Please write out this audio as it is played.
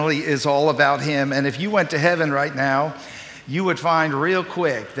Is all about him. And if you went to heaven right now, you would find real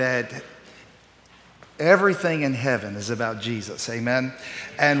quick that everything in heaven is about Jesus. Amen.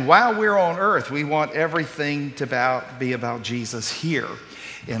 And while we're on earth, we want everything to be about Jesus here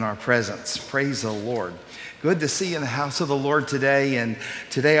in our presence. Praise the Lord. Good to see you in the house of the Lord today. And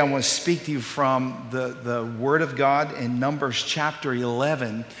today I want to speak to you from the Word of God in Numbers chapter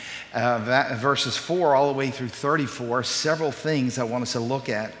 11, verses 4 all the way through 34. Several things I want us to look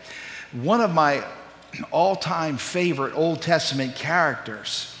at. One of my all-time favorite Old Testament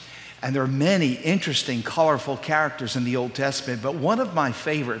characters, and there are many interesting, colorful characters in the Old Testament, but one of my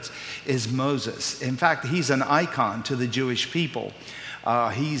favorites is Moses. In fact, he's an icon to the Jewish people.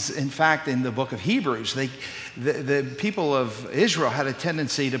 He's, in fact, in the book of Hebrews. The people of Israel had a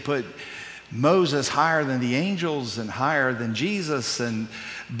tendency to put Moses higher than the angels and higher than Jesus.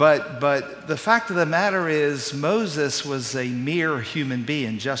 But the fact of the matter is, Moses was a mere human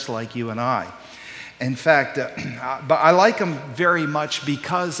being, just like you and I. In fact, but I like him very much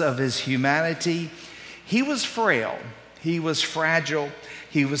because of his humanity. He was frail, he was fragile,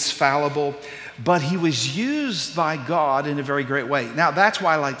 he was fallible, but he was used by God in a very great way. Now, that's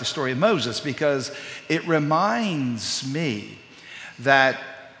why I like the story of Moses, because it reminds me that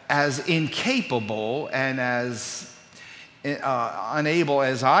as incapable and as unable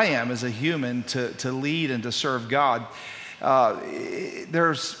as I am as a human to lead and to serve God,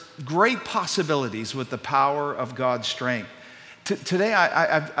 there's great possibilities with the power of God's strength. Today,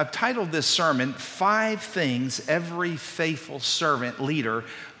 I've titled this sermon, 5 Things Every Faithful Servant Leader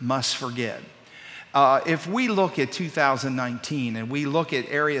Must Forget. If we look at 2019 and we look at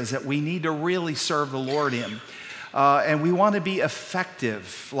areas that we need to really serve the Lord in, and we want to be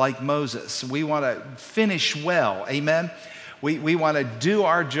effective like Moses, we want to finish well, amen? We want to do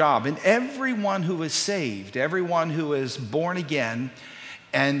our job. And everyone who is saved, everyone who is born again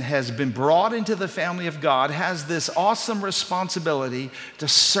and has been brought into the family of God has this awesome responsibility to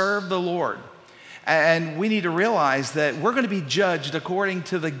serve the Lord. And we need to realize that we're going to be judged according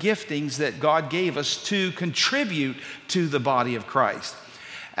to the giftings that God gave us to contribute to the body of Christ.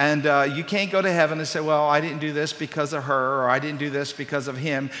 And you can't go to heaven and say, well, I didn't do this because of her, or I didn't do this because of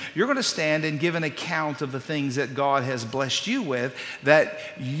him. You're going to stand and give an account of the things that God has blessed you with, that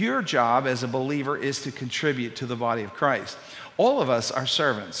your job as a believer is to contribute to the body of Christ. All of us are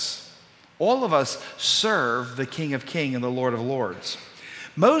servants. All of us serve the King of Kings and the Lord of Lords.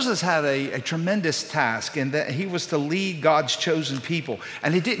 Moses had a tremendous task, in that he was to lead God's chosen people,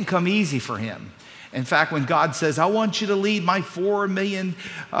 and it didn't come easy for him. In fact, when God says, I want you to lead my 4 million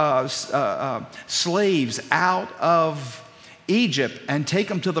slaves out of Egypt and take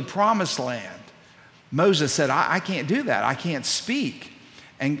them to the promised land, Moses said, I can't do that. I can't speak.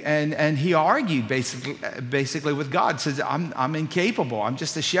 And he argued basically with God, says, I'm incapable. I'm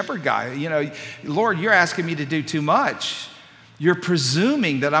just a shepherd guy. You know, Lord, you're asking me to do too much. You're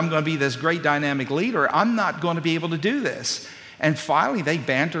presuming that I'm going to be this great dynamic leader. I'm not going to be able to do this. And finally, they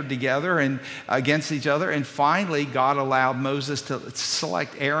bantered together and against each other. And finally, God allowed Moses to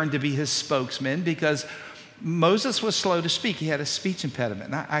select Aaron to be his spokesman, because Moses was slow to speak. He had a speech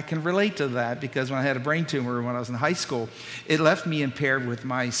impediment. And I can relate to that, because when I had a brain tumor when I was in high school, it left me impaired with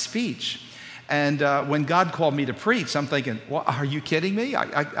my speech. And when God called me to preach, I'm thinking, well, are you kidding me?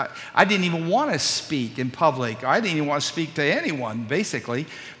 I didn't even want to speak in public. I didn't even want to speak to anyone, basically,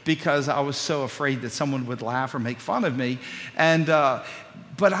 because I was so afraid that someone would laugh or make fun of me. And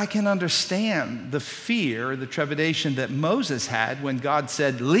but I can understand the fear, the trepidation that Moses had when God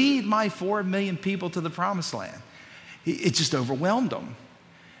said, lead my 4 million people to the promised land. It just overwhelmed him.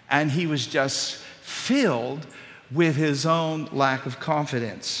 And he was just filled with his own lack of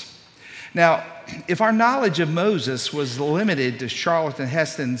confidence. Now, if our knowledge of Moses was limited to Charlton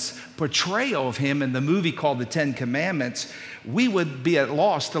Heston's portrayal of him in the movie called The 10 Commandments, we would be at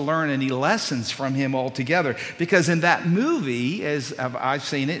loss to learn any lessons from him altogether. Because in that movie, as I've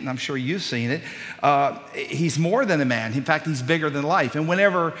seen it, and I'm sure you've seen it, he's more than a man. In fact, he's bigger than life. And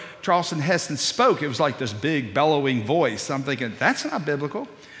whenever Charlton Heston spoke, it was like this big bellowing voice. I'm thinking, that's not biblical.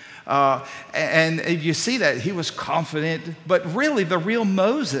 And you see that he was confident, but really the real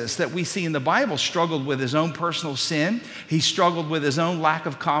Moses that we see in the Bible struggled with his own personal sin. He struggled with his own lack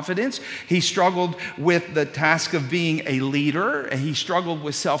of confidence. He struggled with the task of being a leader, and he struggled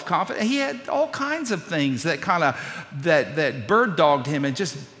with self-confidence. He had all kinds of things that that bird dogged him and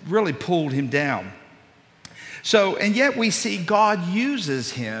just really pulled him down. So, and yet we see God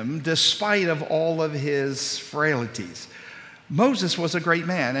uses him despite of all of his frailties. Moses was a great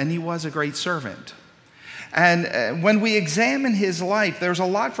man, and he was a great servant. And when we examine his life, there's a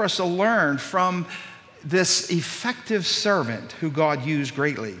lot for us to learn from this effective servant who God used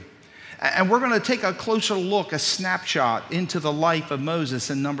greatly. And we're going to take a closer look, a snapshot into the life of Moses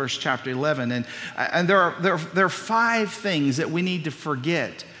in Numbers chapter 11. And there are 5 things that we need to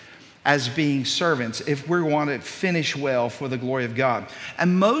forget as being servants if we want to finish well for the glory of God.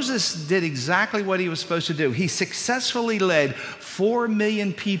 And Moses did exactly what he was supposed to do. He successfully led 4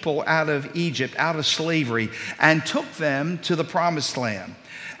 million people out of Egypt, out of slavery, and took them to the promised land.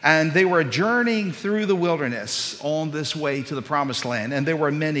 And they were journeying through the wilderness on this way to the promised land, and there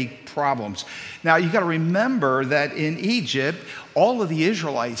were many problems. Now, you got to remember that in Egypt, all of the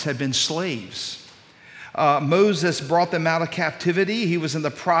Israelites had been slaves. Moses brought them out of captivity. He was in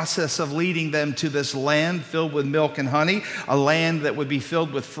the process of leading them to this land filled with milk and honey, a land that would be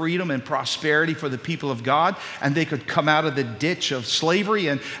filled with freedom and prosperity for the people of God, and they could come out of the ditch of slavery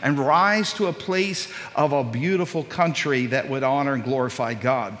and rise to a place of a beautiful country that would honor and glorify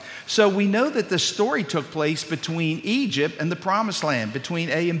God. So we know that the story took place between Egypt and the promised land, between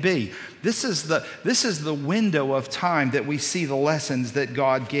A and B. This is the window of time that we see the lessons that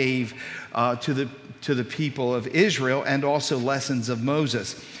God gave to the people of Israel, and also lessons of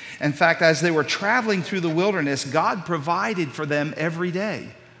Moses. In fact, as they were traveling through the wilderness, God provided for them every day.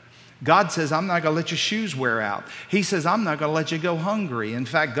 God says, I'm not going to let your shoes wear out. He says, I'm not going to let you go hungry. In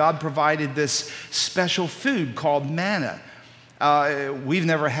fact, God provided this special food called manna. We've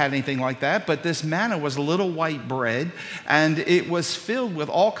never had anything like that, but this manna was little white bread, and it was filled with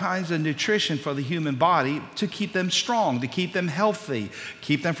all kinds of nutrition for the human body to keep them strong, to keep them healthy,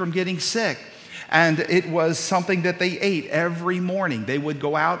 keep them from getting sick. And it was something that they ate every morning. They would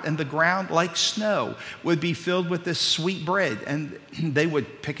go out, and the ground, like snow, would be filled with this sweet bread. And they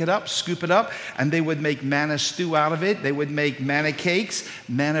would pick it up, scoop it up, and they would make manna stew out of it. They would make manna cakes,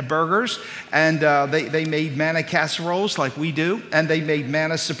 manna burgers, and they made manna casseroles like we do. And they made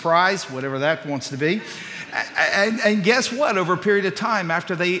manna surprise, whatever that wants to be. And guess what? Over a period of time,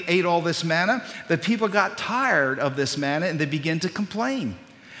 after they ate all this manna, the people got tired of this manna, and they began to complain.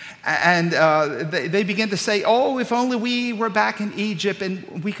 And they begin to say, oh, if only we were back in Egypt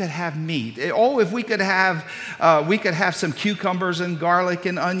and we could have meat. Oh, if we could have some cucumbers and garlic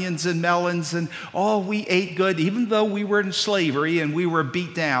and onions and melons. And oh, we ate good. Even though we were in slavery and we were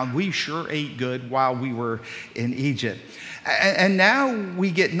beat down, we sure ate good while we were in Egypt. And now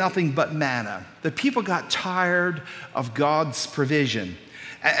we get nothing but manna. The people got tired of God's provision.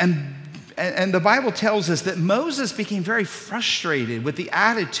 And the Bible tells us that Moses became very frustrated with the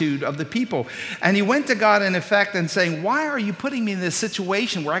attitude of the people. And he went to God in effect and saying, why are you putting me in this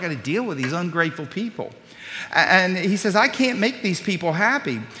situation where I got to deal with these ungrateful people? And he says, I can't make these people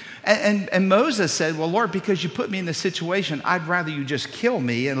happy. And Moses said, well, Lord, because you put me in this situation, I'd rather you just kill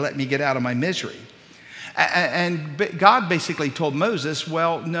me and let me get out of my misery. And God basically told Moses,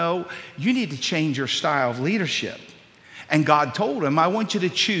 well, no, you need to change your style of leadership. And God told him, I want you to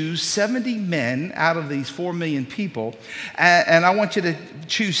choose 70 men out of these 4 million people. And I want you to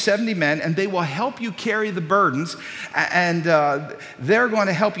choose 70 men, and they will help you carry the burdens. And they're going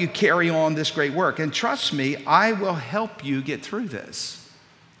to help you carry on this great work. And trust me, I will help you get through this.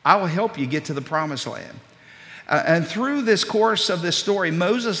 I will help you get to the promised land. And through this course of this story,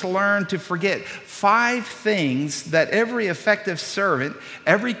 Moses learned to forget 5 things that every effective servant,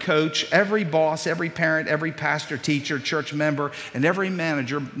 every coach, every boss, every parent, every pastor, teacher, church member, and every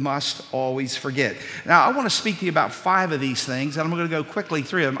manager must always forget. Now, I want to speak to you about 5 of these things, and I'm going to go quickly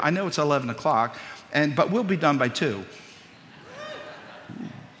through them. I know it's 11 o'clock, but we'll be done by 2.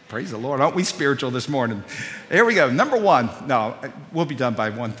 Praise the Lord. Aren't we spiritual this morning? Here we go. Number 1. No, we'll be done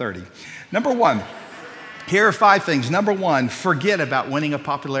by 1:30. Number 1. Here are 5 things. Number 1, forget about winning a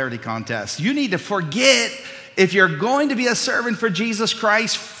popularity contest. You need to forget, if you're going to be a servant for Jesus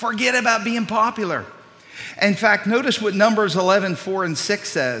Christ, forget about being popular. In fact, notice what Numbers 11:4 and 6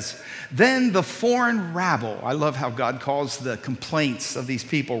 says. Then the foreign rabble, I love how God calls the complaints of these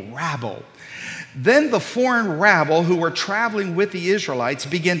people rabble. Then the foreign rabble who were traveling with the Israelites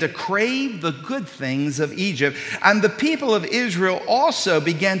began to crave the good things of Egypt, and the people of Israel also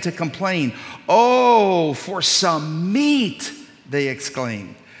began to complain. Oh, for some meat, they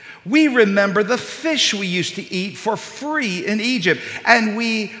exclaimed. We remember the fish we used to eat for free in Egypt, and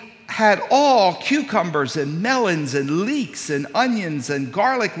we had all cucumbers and melons and leeks and onions and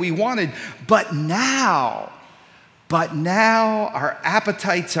garlic we wanted, but now our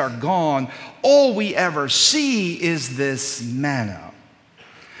appetites are gone. All we ever see is this manna.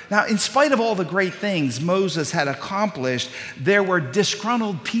 Now, in spite of all the great things Moses had accomplished, there were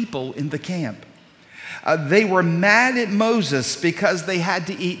disgruntled people in the camp. They were mad at Moses because they had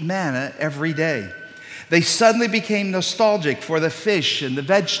to eat manna every day. They suddenly became nostalgic for the fish and the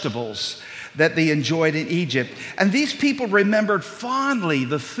vegetables that they enjoyed in Egypt. And these people remembered fondly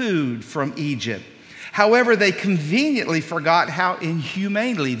the food from Egypt. However, they conveniently forgot how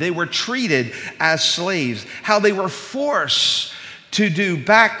inhumanely they were treated as slaves, how they were forced to do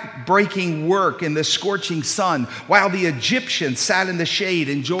back-breaking work in the scorching sun, while the Egyptians sat in the shade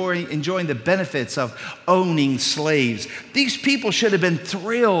enjoying the benefits of owning slaves. These people should have been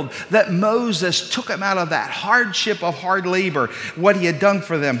thrilled that Moses took them out of that hardship of hard labor, what he had done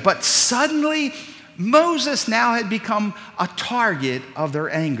for them. But suddenly, Moses now had become a target of their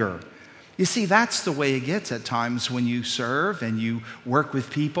anger. You see, that's the way it gets at times when you serve and you work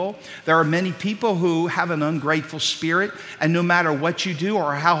with people. There are many people who have an ungrateful spirit, and no matter what you do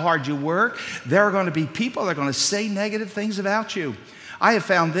or how hard you work, there are going to be people that are going to say negative things about you. I have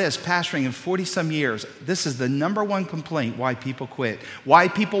found this, pastoring in 40-some years, this is the number one complaint why people quit, why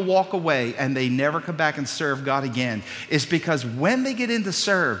people walk away and they never come back and serve God again, is because when they get in to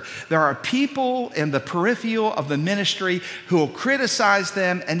serve, there are people in the peripheral of the ministry who will criticize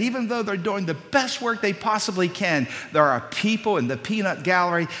them, and even though they're doing the best work they possibly can, there are people in the peanut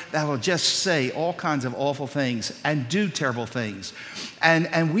gallery that will just say all kinds of awful things and do terrible things.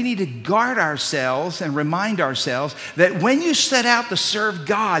 And we need to guard ourselves and remind ourselves that when you set out to serve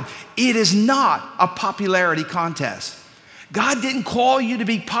God, it is not a popularity contest. God didn't call you to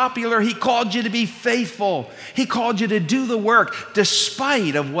be popular. He called you to be faithful. He called you to do the work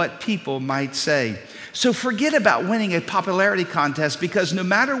despite of what people might say. So forget about winning a popularity contest, because no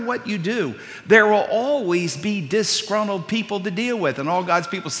matter what you do, there will always be disgruntled people to deal with. And all God's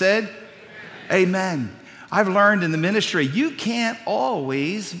people said, Amen. I've learned in the ministry, you can't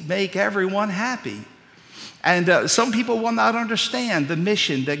always make everyone happy. And some people will not understand the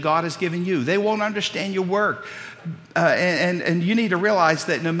mission that God has given you. They won't understand your work. And you need to realize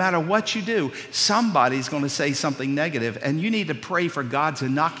that no matter what you do, somebody's going to say something negative. And you need to pray for God's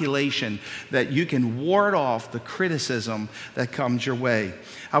inoculation that you can ward off the criticism that comes your way.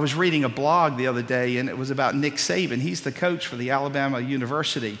 I was reading a blog the other day, and it was about Nick Saban. He's the coach for the Alabama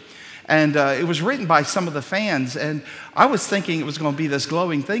University. And it was written by some of the fans. And I was thinking it was going to be this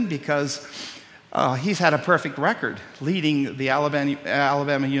glowing thing because he's had a perfect record leading the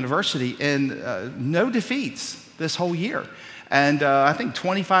Alabama University in no defeats this whole year. And I think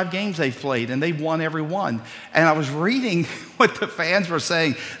 25 games they've played, and they've won every one. And I was reading what the fans were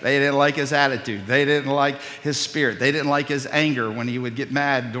saying. They didn't like his attitude. They didn't like his spirit. They didn't like his anger. When he would get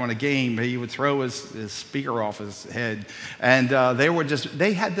mad during a game, he would throw his speaker off his head. And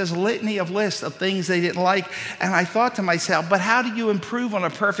they had this litany of lists of things they didn't like. And I thought to myself, but how do you improve on a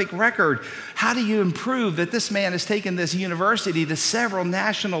perfect record? How do you improve that this man has taken this university to several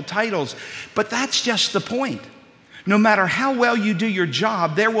national titles? But that's just the point. No matter how well you do your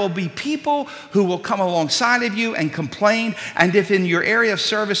job, there will be people who will come alongside of you and complain. And if in your area of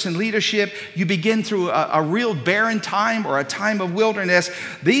service and leadership, you begin through a real barren time or a time of wilderness,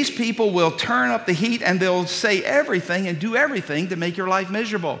 these people will turn up the heat and they'll say everything and do everything to make your life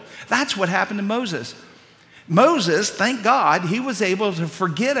miserable. That's what happened to Moses. Moses, thank God, he was able to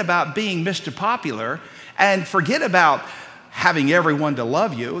forget about being Mr. Popular and forget about having everyone to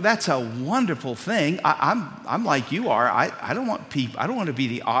love you. That's a wonderful thing. I'm like you are. I don't want to be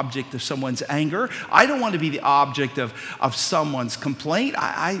the object of someone's anger. I don't want to be the object of someone's complaint.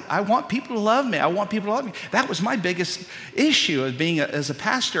 I want people to love me. I want people to love me. That was my biggest issue of being as a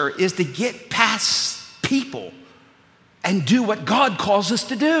pastor, is to get past people and do what God calls us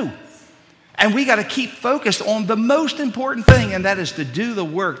to do. And we got to keep focused on the most important thing, and that is to do the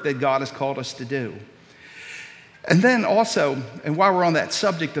work that God has called us to do. And then also, and while we're on that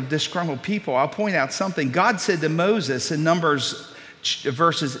subject of disgruntled people, I'll point out something. God said to Moses in Numbers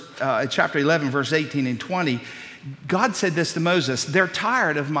chapter 11, verse 18 and 20, God said this to Moses, they're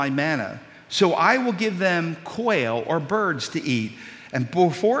tired of my manna, so I will give them quail or birds to eat. And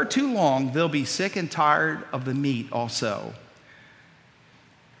before too long, they'll be sick and tired of the meat also.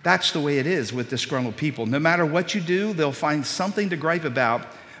 That's the way it is with disgruntled people. No matter what you do, they'll find something to gripe about,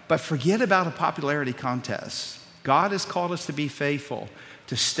 but forget about a popularity contest. God has called us to be faithful,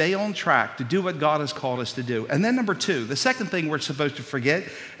 to stay on track, to do what God has called us to do. And then number two, the second thing we're supposed to forget,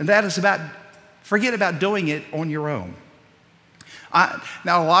 and that is forget about doing it on your own.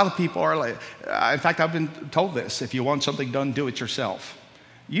 Now, a lot of people are like, in fact, I've been told this, if you want something done, do it yourself.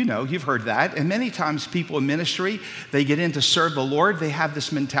 You know, you've heard that. And many times people in ministry, they get in to serve the Lord. They have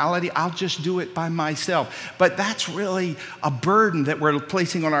this mentality, I'll just do it by myself. But that's really a burden that we're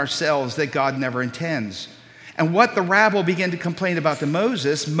placing on ourselves that God never intends. And what the rabble began to complain about to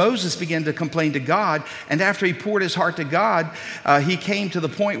Moses began to complain to God. And after he poured his heart to God, he came to the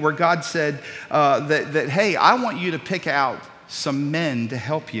point where God said that, hey, I want you to pick out some men to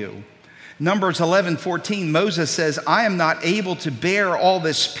help you. Numbers 11:14, Moses says, I am not able to bear all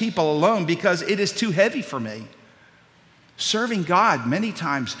this people alone because it is too heavy for me. Serving God, many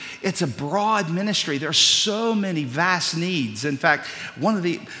times, it's a broad ministry. There's so many vast needs. In fact,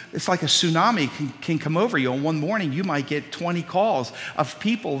 it's like a tsunami can come over you. And one morning, you might get 20 calls of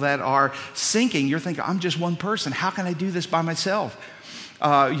people that are sinking. You're thinking, I'm just one person. How can I do this by myself?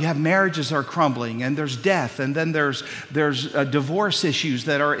 You have marriages that are crumbling, and there's death, and then there's divorce issues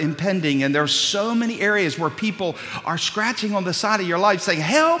that are impending, and there's so many areas where people are scratching on the side of your life saying,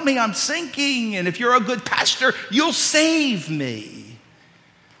 help me, I'm sinking, and if you're a good pastor, you'll save me.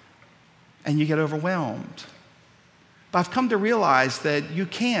 And you get overwhelmed. But I've come to realize that you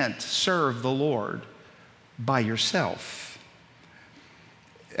can't serve the Lord by yourself.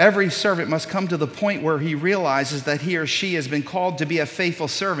 Every servant must come to the point where he realizes that he or she has been called to be a faithful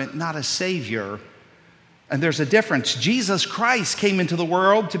servant, not a savior. And there's a difference. Jesus Christ came into the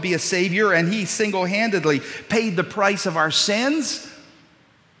world to be a savior, and he single-handedly paid the price of our sins.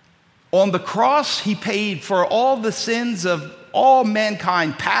 On the cross, he paid for all the sins of all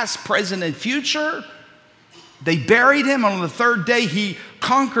mankind, past, present, and future. They buried him, and on the third day, he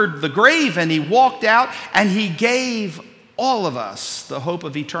conquered the grave, and he walked out, and he gave all of us the hope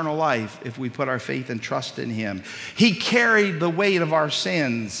of eternal life if we put our faith and trust in him. He carried the weight of our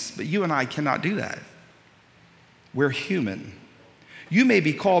sins, but you and I cannot do that. We're human. You may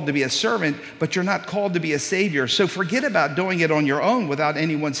be called to be a servant, but you're not called to be a savior. So forget about doing it on your own without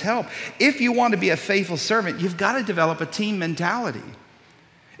anyone's help. If you want to be a faithful servant, you've got to develop a team mentality.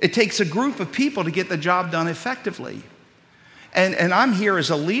 It takes a group of people to get the job done effectively. And I'm here as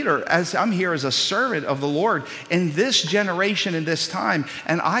a leader, I'm here as a servant of the Lord in this generation, in this time,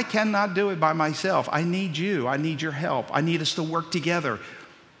 and I cannot do it by myself. I need you. I need your help. I need us to work together.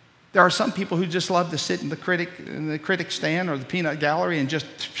 There are some people who just love to sit in the critic stand or the peanut gallery and just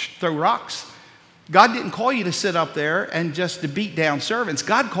throw rocks. God didn't call you to sit up there and just to beat down servants.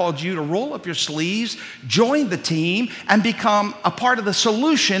 God called you to roll up your sleeves, join the team, and become a part of the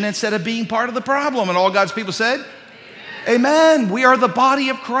solution instead of being part of the problem. And all God's people said, Amen. We are the body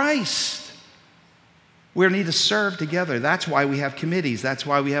of Christ. We need to serve together. That's why we have committees. That's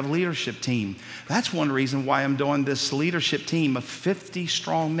why we have leadership team. That's one reason why I'm doing this leadership team of 50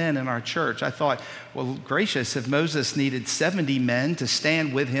 strong men in our church. I thought, well, gracious, if Moses needed 70 men to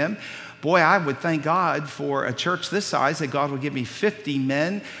stand with him, boy, I would thank God for a church this size that God will give me 50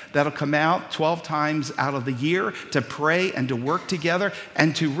 men that'll come out 12 times out of the year to pray and to work together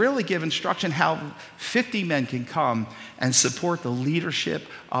and to really give instruction how 50 men can come and support the leadership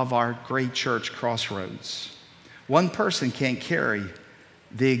of our great church, Crossroads. One person can't carry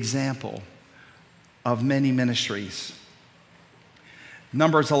the example of many ministries.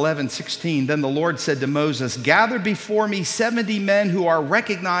 Numbers 11:16, then the Lord said to Moses, gather before me 70 men who are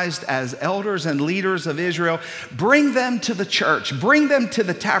recognized as elders and leaders of Israel. Bring them to the church. Bring them to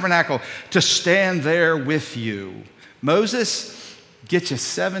the tabernacle to stand there with you. Moses, get you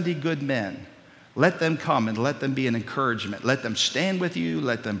 70 good men. Let them come and let them be an encouragement. Let them stand with you.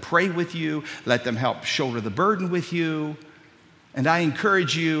 Let them pray with you. Let them help shoulder the burden with you. And I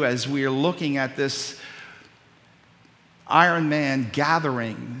encourage you as we are looking at this Iron Man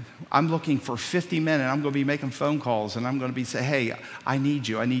gathering, I'm looking for 50 men, and I'm going to be making phone calls, and I'm going to be saying, hey, I need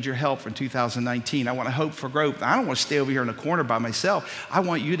you. I need your help for 2019. I want to hope for growth. I don't want to stay over here in a corner by myself. I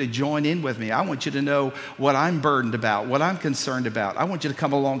want you to join in with me. I want you to know what I'm burdened about, what I'm concerned about. I want you to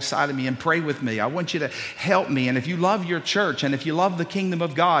come alongside of me and pray with me. I want you to help me. And if you love your church, and if you love the kingdom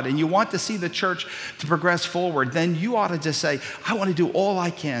of God, and you want to see the church to progress forward, then you ought to just say, I want to do all I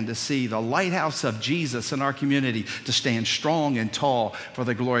can to see the lighthouse of Jesus in our community to stand strong and tall for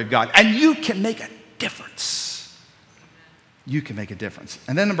the glory of God. And you can make a difference. You can make a difference.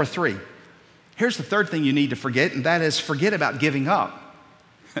 And then number 3, here's the third thing you need to forget, and that is forget about giving up.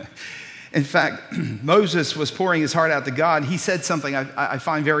 In fact, Moses was pouring his heart out to God. He said something I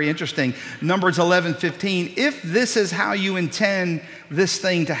find very interesting. Numbers 11:15, if this is how you intend this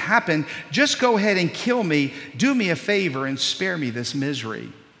thing to happen, just go ahead and kill me. Do me a favor and spare me this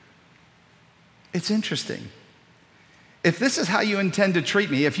misery. It's interesting. If this is how you intend to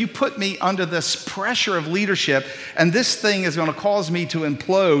treat me, if you put me under this pressure of leadership and this thing is going to cause me to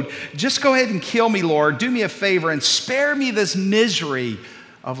implode, just go ahead and kill me, Lord. Do me a favor and spare me this misery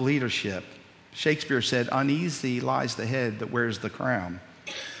of leadership. Shakespeare said, uneasy lies the head that wears the crown.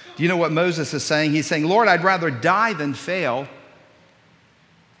 Do you know what Moses is saying? He's saying, Lord, I'd rather die than fail.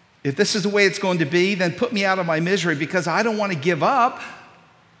 If this is the way it's going to be, then put me out of my misery because I don't want to give up.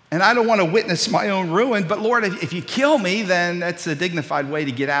 And I don't want to witness my own ruin, but Lord, if you kill me, then that's a dignified way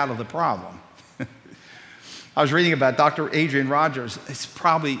to get out of the problem. I was reading about Dr. Adrian Rogers.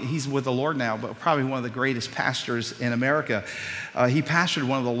 He's with the Lord now, but probably one of the greatest pastors in America. He pastored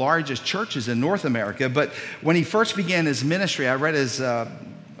one of the largest churches in North America. But when he first began his ministry, I read his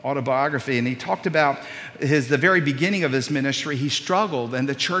autobiography, and he talked about the very beginning of his ministry. He struggled, and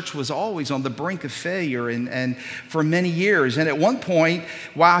the church was always on the brink of failure, and for many years. And at one point,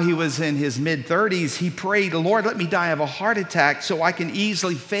 while he was in his mid-30s, he prayed, "Lord, let me die of a heart attack so I can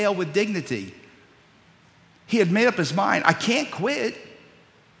easily fail with dignity." He had made up his mind, I can't quit.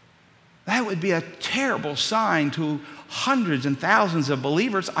 That would be a terrible sign to hundreds and thousands of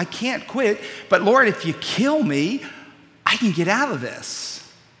believers. I can't quit, but Lord, if you kill me, I can get out of this.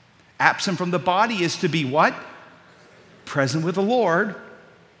 Absent from the body is to be what? Present with the Lord.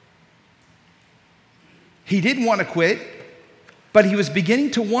 He didn't want to quit, but he was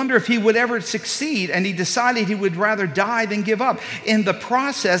beginning to wonder if he would ever succeed, and he decided he would rather die than give up. In the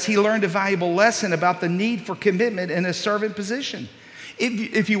process, he learned a valuable lesson about the need for commitment in a servant position.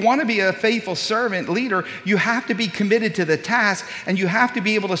 If you want to be a faithful servant leader, you have to be committed to the task, and you have to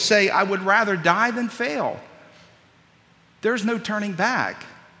be able to say, I would rather die than fail. There's no turning back.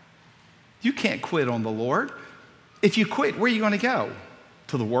 You can't quit on the Lord. If you quit, where are you going to go?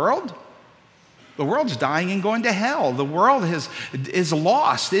 To the world? The world's dying and going to hell. The world is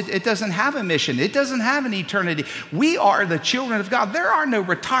lost. It doesn't have a mission. It doesn't have an eternity. We are the children of God. There are no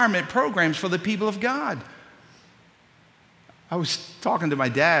retirement programs for the people of God. I was talking to my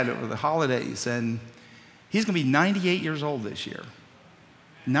dad over the holidays, and he's going to be 98 years old this year.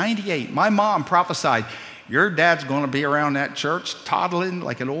 98. My mom prophesied, your dad's going to be around that church toddling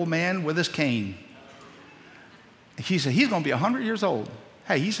like an old man with his cane. He said, he's going to be 100 years old.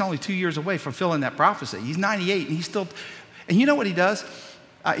 Hey, he's only 2 years away from fulfilling that prophecy. He's 98, and he's still, and you know what he does?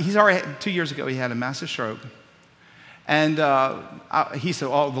 He's already, 2 years ago, he had a massive stroke. And he said,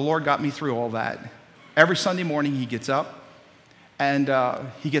 the Lord got me through all that. Every Sunday morning, he gets up, and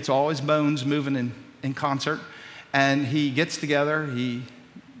he gets all his bones moving in concert. And he gets together, he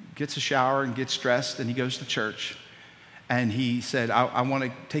gets a shower and gets dressed, and he goes to church. And he said, I want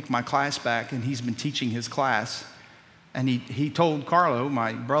to take my class back, and he's been teaching his class. And he told Carlo,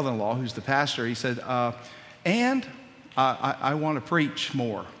 my brother-in-law, who's the pastor, he said, I want to preach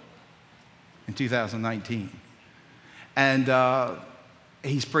more in 2019. And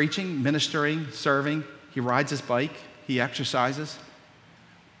he's preaching, ministering, serving. He rides his bike. He exercises.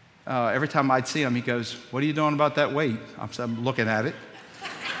 Every time I'd see him, he goes, what are you doing about that weight? I'm looking at it.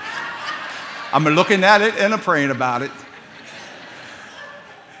 I'm looking at it and I'm praying about it.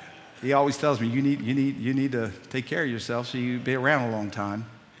 He always tells me, you need to take care of yourself so you be around a long time.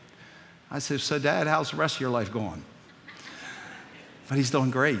 I said, so Dad, how's the rest of your life going? But he's doing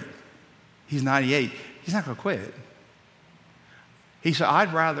great. He's 98. He's not going to quit. He said,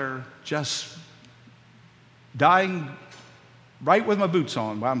 I'd rather just dying right with my boots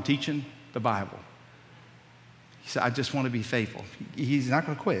on while I'm teaching the Bible. He said, I just want to be faithful. He's not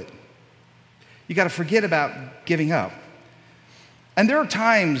going to quit. You got to forget about giving up. And there are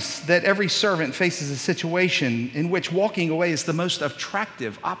times that every servant faces a situation in which walking away is the most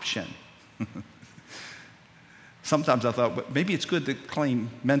attractive option. Sometimes I thought, but maybe it's good to claim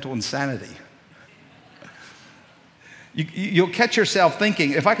mental insanity. You'll catch yourself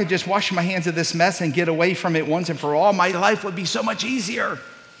thinking, if I could just wash my hands of this mess and get away from it once and for all, my life would be so much easier.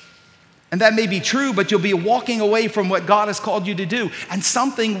 And that may be true, but you'll be walking away from what God has called you to do. And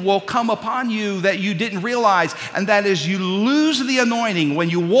something will come upon you that you didn't realize, and that is you lose the anointing when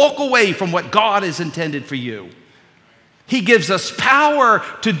you walk away from what God has intended for you. He gives us power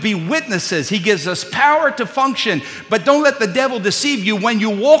to be witnesses. He gives us power to function. But don't let the devil deceive you. When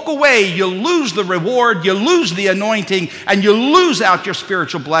you walk away, you lose the reward, you lose the anointing, and you lose out your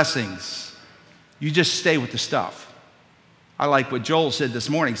spiritual blessings. You just stay with the stuff. I like what Joel said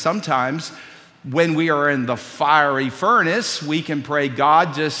this morning. Sometimes when we are in the fiery furnace, we can pray,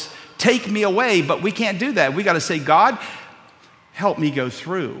 God, just take me away. But we can't do that. We got to say, God, help me go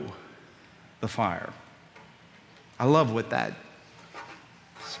through the fire. I love what the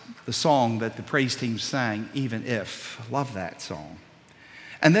song that the praise team sang, Even If. I love that song.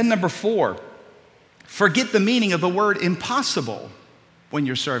 And then number 4, forget the meaning of the word impossible when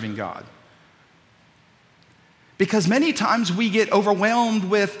you're serving God. Because many times we get overwhelmed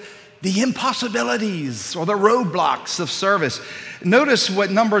with the impossibilities or the roadblocks of service. Notice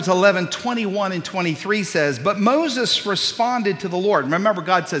what Numbers 11, 21 and 23 says. But Moses responded to the Lord. Remember,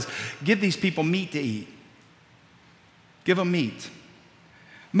 God says, give these people meat to eat. Give them meat.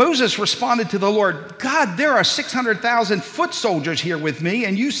 Moses responded to the Lord, God, there are 600,000 foot soldiers here with me,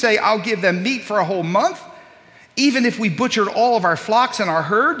 and you say I'll give them meat for a whole month? Even if we butchered all of our flocks and our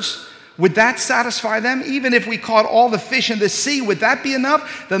herds, Would that satisfy them? Even if we caught all the fish in the sea, would that be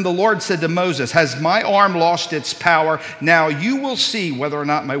enough? Then the Lord said to Moses, has my arm lost its power? Now you will see whether or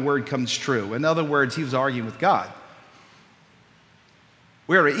not my word comes true. In other words, he was arguing with God.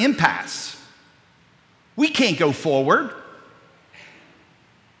 We're at an impasse. We can't go forward.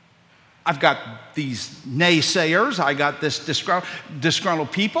 I've got these naysayers. I got this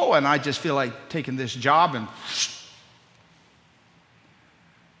disgruntled people, and I just feel like taking this job. And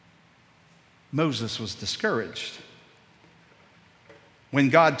Moses was discouraged. When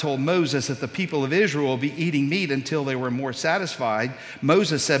God told Moses that the people of Israel will be eating meat until they were more satisfied,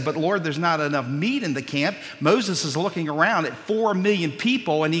 Moses said, but Lord, there's not enough meat in the camp. Moses is looking around at 4 million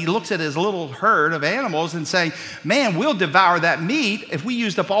people, and he looks at his little herd of animals and saying, man, we'll devour that meat. If we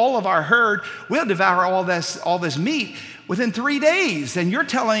used up all of our herd, we'll devour all this meat within 3 days. And you're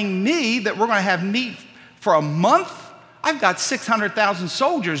telling me that we're going to have meat for a month? I've got 600,000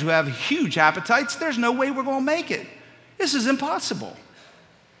 soldiers who have huge appetites. There's no way we're going to make it. This is impossible.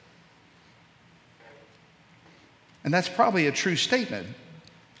 And that's probably a true statement.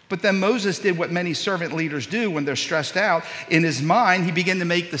 But then Moses did what many servant leaders do when they're stressed out. In his mind, he began to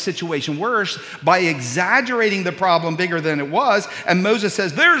make the situation worse by exaggerating the problem bigger than it was. And Moses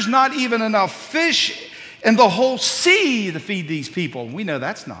says, there's not even enough fish in the whole sea to feed these people. We know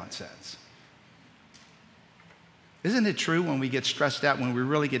that's nonsense. Isn't it true when we get stressed out, when we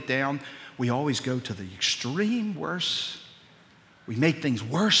really get down, we always go to the extreme worse? We make things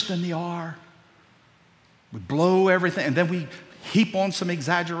worse than they are. We blow everything, and then we heap on some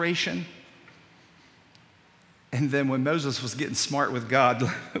exaggeration. And then when Moses was getting smart with God,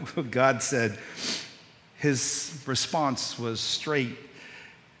 God said, his response was straight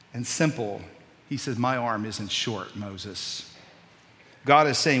and simple. He said, my arm isn't short, Moses. God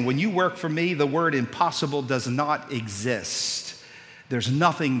is saying, when you work for me, the word impossible does not exist. There's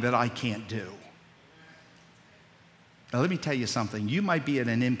nothing that I can't do. Now, let me tell you something. You might be at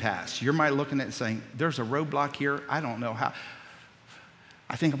an impasse. You might be looking at it and saying, there's a roadblock here. I don't know how.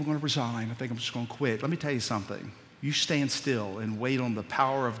 I think I'm going to resign. I think I'm just going to quit. Let me tell you something. You stand still and wait on the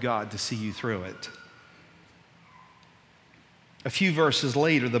power of God to see you through it. A few verses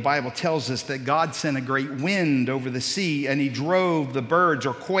later, the Bible tells us that God sent a great wind over the sea, and he drove the birds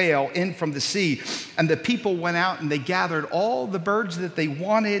or quail in from the sea. And the people went out and they gathered all the birds that they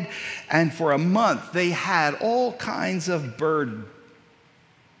wanted. And for a month, they had all kinds of bird.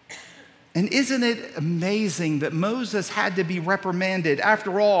 And isn't it amazing that Moses had to be reprimanded?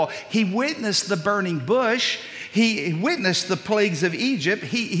 After all, he witnessed the burning bush. He witnessed the plagues of Egypt.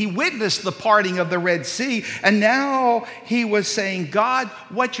 He witnessed the parting of the Red Sea. And now he was saying, God,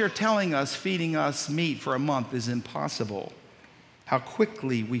 what you're telling us, feeding us meat for a month is impossible. How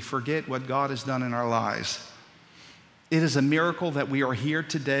quickly we forget what God has done in our lives. It is a miracle that we are here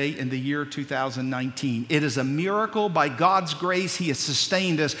today in the year 2019. It is a miracle by God's grace. He has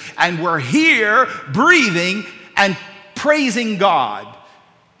sustained us, and we're here breathing and praising God.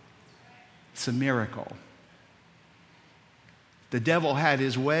 It's a miracle. The devil had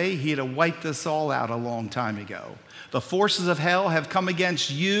his way. He'd have wiped us all out a long time ago. The forces of hell have come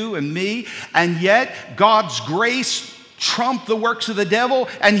against you and me, and yet God's grace trumped the works of the devil,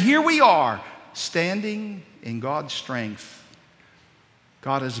 and here we are, standing in God's strength.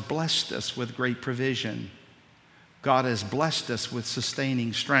 God has blessed us with great provision. God has blessed us with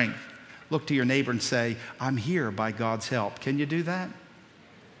sustaining strength. Look to your neighbor and say, I'm here by God's help. Can you do that?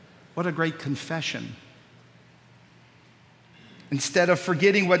 What a great confession. Instead of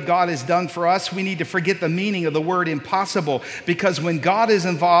forgetting what God has done for us, we need to forget the meaning of the word impossible, because when God is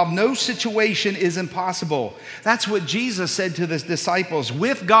involved, no situation is impossible. That's what Jesus said to his disciples.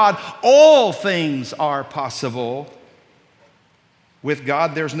 With God, all things are possible. With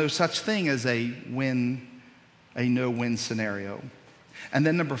God, there's no such thing as a no-win scenario. And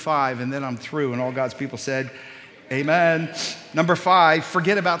then number 5, and then I'm through, and all God's people said, amen. Number 5,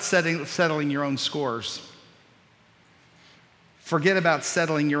 forget about settling your own scores. Forget about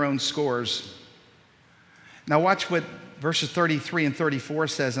settling your own scores. Now watch what verses 33 and 34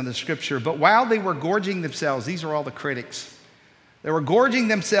 says in the scripture. But while they were gorging themselves, these are all the critics. They were gorging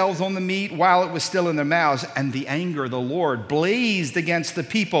themselves on the meat while it was still in their mouths. And the anger of the Lord blazed against the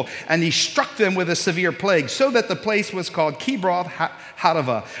people, and he struck them with a severe plague, so that the place was called Kibroth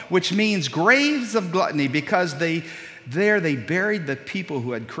Hattaavah, which means graves of gluttony, because there they buried the people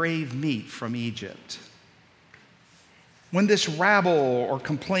who had craved meat from Egypt. When this rabble or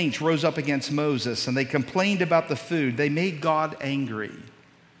complaints rose up against Moses and they complained about the food, they made God angry.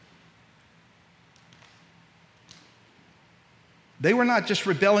 They were not just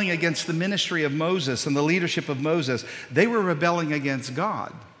rebelling against the ministry of Moses and the leadership of Moses. They were rebelling against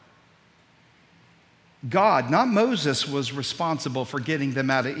God. God, not Moses, was responsible for getting them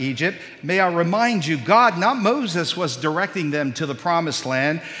out of Egypt. May I remind you, God, not Moses, was directing them to the promised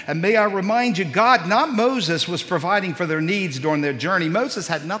land. And may I remind you, God, not Moses, was providing for their needs during their journey. Moses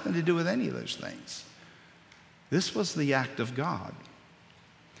had nothing to do with any of those things. This was the act of God.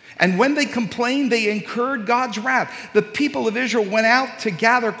 And when they complained, they incurred God's wrath. The people of Israel went out to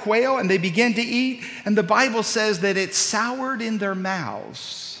gather quail, and they began to eat. And the Bible says that it soured in their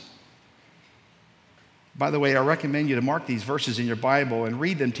mouths. By the way, I recommend you to mark these verses in your Bible and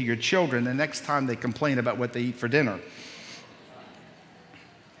read them to your children the next time they complain about what they eat for dinner.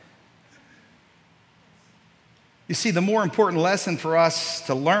 You see, the more important lesson for us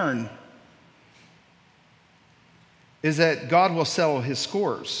to learn is that God will settle his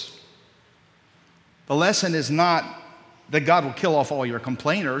scores. The lesson is not that God will kill off all your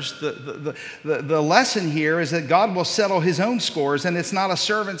complainers. The lesson here is that God will settle his own scores, and it's not a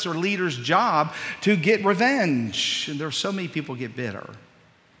servant's or leader's job to get revenge. And there are so many people get bitter.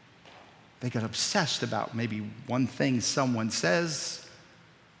 They get obsessed about maybe one thing someone says,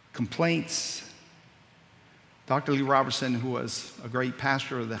 complaints. Dr. Lee Robertson, who was a great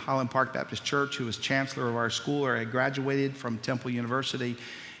pastor of the Highland Park Baptist Church, who was chancellor of our school, or had graduated from Temple University,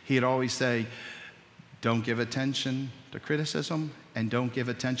 he'd always say, don't give attention to criticism and don't give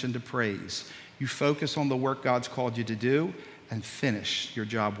attention to praise. You focus on the work God's called you to do and finish your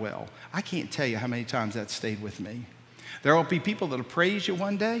job well. I can't tell you how many times that stayed with me. There will be people that will praise you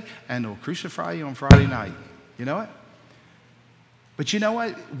one day and they'll crucify you on Friday night. You know it? But you know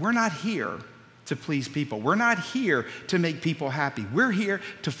what? We're not here to please people. We're not here to make people happy. We're here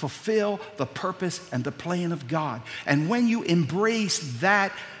to fulfill the purpose and the plan of God. And when you embrace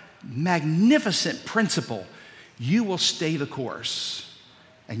that magnificent principle, you will stay the course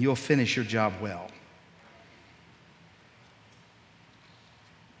and you'll finish your job well.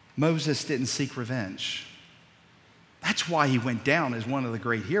 Moses didn't seek revenge. That's why he went down as one of the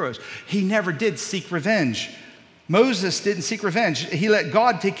great heroes. He never did seek revenge. Moses didn't seek revenge. He let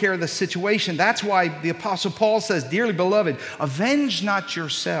God take care of the situation. That's why the Apostle Paul says, dearly beloved, avenge not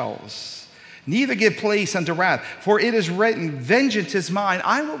yourselves. Neither give place unto wrath, for it is written, vengeance is mine,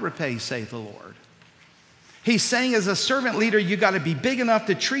 I will repay, saith the Lord. He's saying as a servant leader, you got to be big enough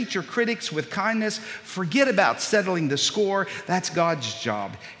to treat your critics with kindness. Forget about settling the score. That's God's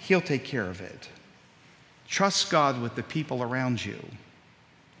job. He'll take care of it. Trust God with the people around you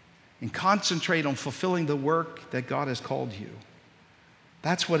and concentrate on fulfilling the work that God has called you.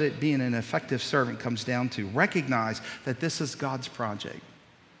 That's what being an effective servant comes down to. Recognize that this is God's project.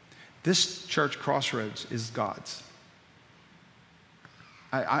 This church, Crossroads, is God's.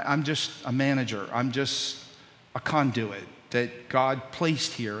 I'm just a manager. I'm just a conduit that God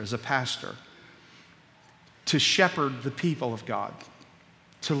placed here as a pastor to shepherd the people of God,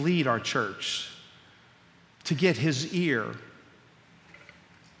 to lead our church, to get his ear,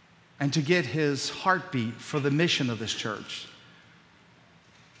 and to get his heartbeat for the mission of this church.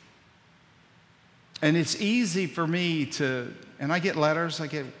 And it's easy for me to, and I get letters, I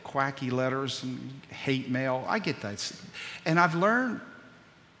get quacky letters and hate mail. I get that. And I've learned,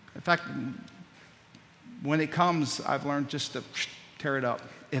 in fact, when it comes, I've learned just to tear it up.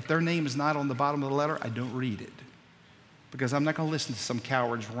 If their name is not on the bottom of the letter, I don't read it. Because I'm not going to listen to some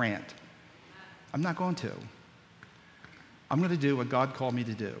coward's rant. I'm not going to. I'm going to do what God called me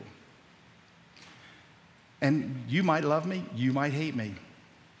to do. And you might love me, you might hate me.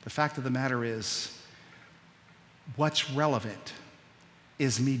 The fact of the matter is, what's relevant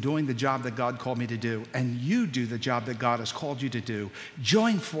is me doing the job that God called me to do, and you do the job that God has called you to do.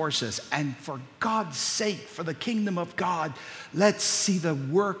 Join forces, and for God's sake, for the kingdom of God, let's see the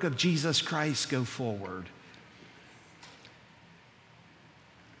work of Jesus Christ go forward.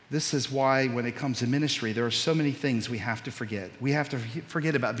 This is why when it comes to ministry, there are so many things we have to forget. We have to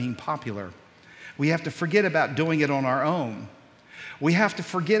forget about being popular. We have to forget about doing it on our own. We have to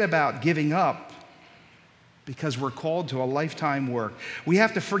forget about giving up because we're called to a lifetime work. We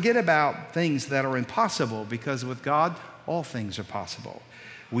have to forget about things that are impossible because with God, all things are possible.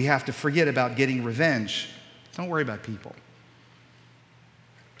 We have to forget about getting revenge. Don't worry about people.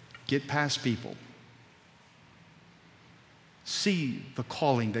 Get past people. See the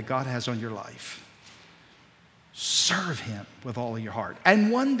calling that God has on your life. Serve him with all of your heart.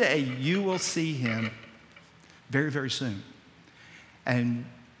 And one day you will see him very, very soon. And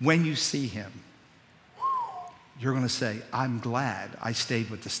when you see him, you're going to say, I'm glad I stayed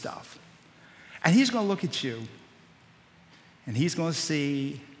with the stuff. And he's going to look at you, and he's going to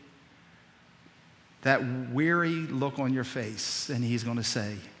see that weary look on your face, and he's going to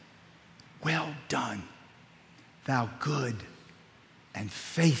say, well done, thou good and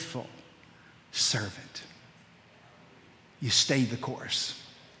faithful servant. You stayed the course.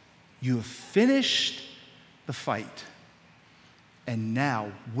 You have finished the fight. And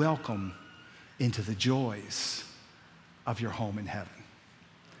now welcome into the joys of your home in heaven.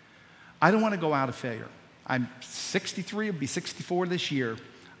 I don't want to go out of failure. I'm 63, I'll be 64 this year.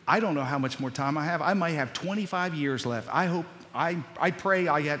 I don't know how much more time I have. I might have 25 years left. I pray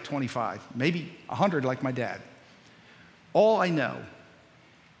I get 25, maybe 100 like my dad. All I know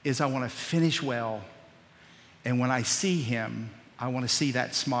is I want to finish well, and when I see him, I want to see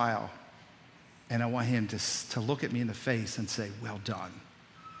that smile, and I want him to look at me in the face and say, well done.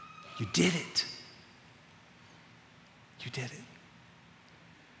 You did it. You did it.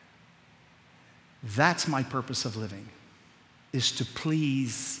 That's my purpose of living, is to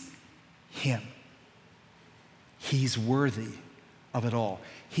please him. He's worthy of it all.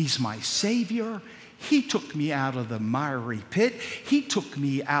 He's my Savior. He took me out of the miry pit. He took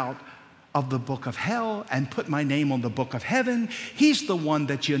me out of the book of hell and put my name on the book of heaven. He's the one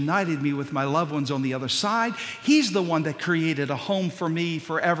that united me with my loved ones on the other side. He's the one that created a home for me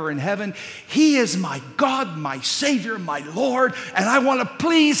forever in heaven. He is my God, my Savior, my Lord, and I want to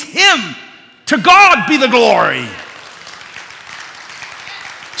please him. To God be the glory.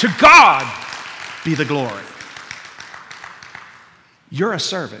 To God be the glory. You're a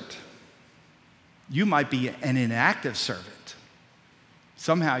servant. You might be an inactive servant.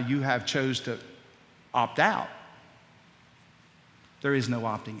 Somehow you have chose to opt out. There is no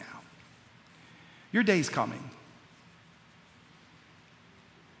opting out. Your day's coming.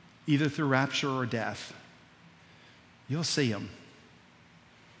 Either through rapture or death. You'll see him.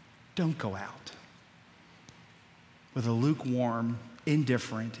 Don't go out with a lukewarm,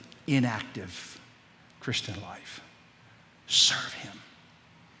 indifferent, inactive Christian life. Serve him.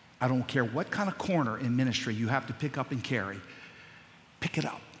 I don't care what kind of corner in ministry you have to pick up and carry. Pick it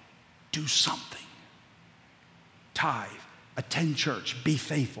up. Do something. Tithe. Attend church. Be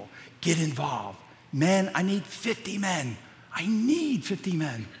faithful. Get involved. Men, I need 50 men. I need 50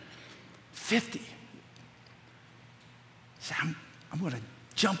 men. 50. So I'm going to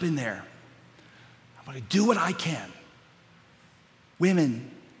jump in there. I'm going to do what I can. Women,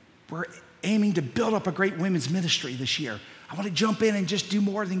 we're aiming to build up a great women's ministry this year. I want to jump in and just do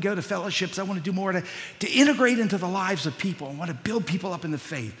more than go to fellowships. I want to do more to integrate into the lives of people. I want to build people up in the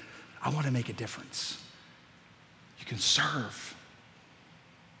faith. I want to make a difference. You can serve.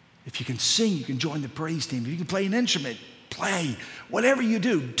 If you can sing, you can join the praise team. If you can play an instrument, play. Whatever you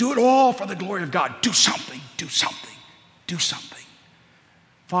do it all for the glory of God. Do something, do something, do something.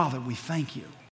 Father, we thank you